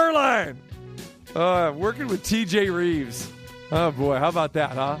 Steve Beuerlien. Working with TJ Rives. Oh, boy. How about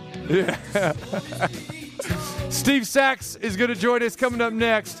that, huh? Yeah. Steve Sachs is going to join us coming up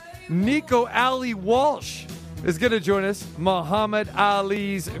next. Nico Ali Walsh is going to join us. Muhammad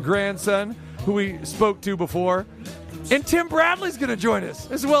Ali's grandson, who we spoke to before. And Tim Bradley's going to join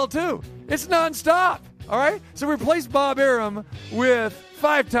us as well, too. It's nonstop. All right? So replace Bob Arum with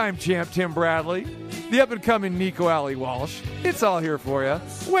five-time champ Tim Bradley, the up-and-coming Nico Ali Walsh. It's all here for you.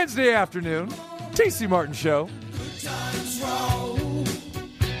 Wednesday afternoon. TC Martin Show.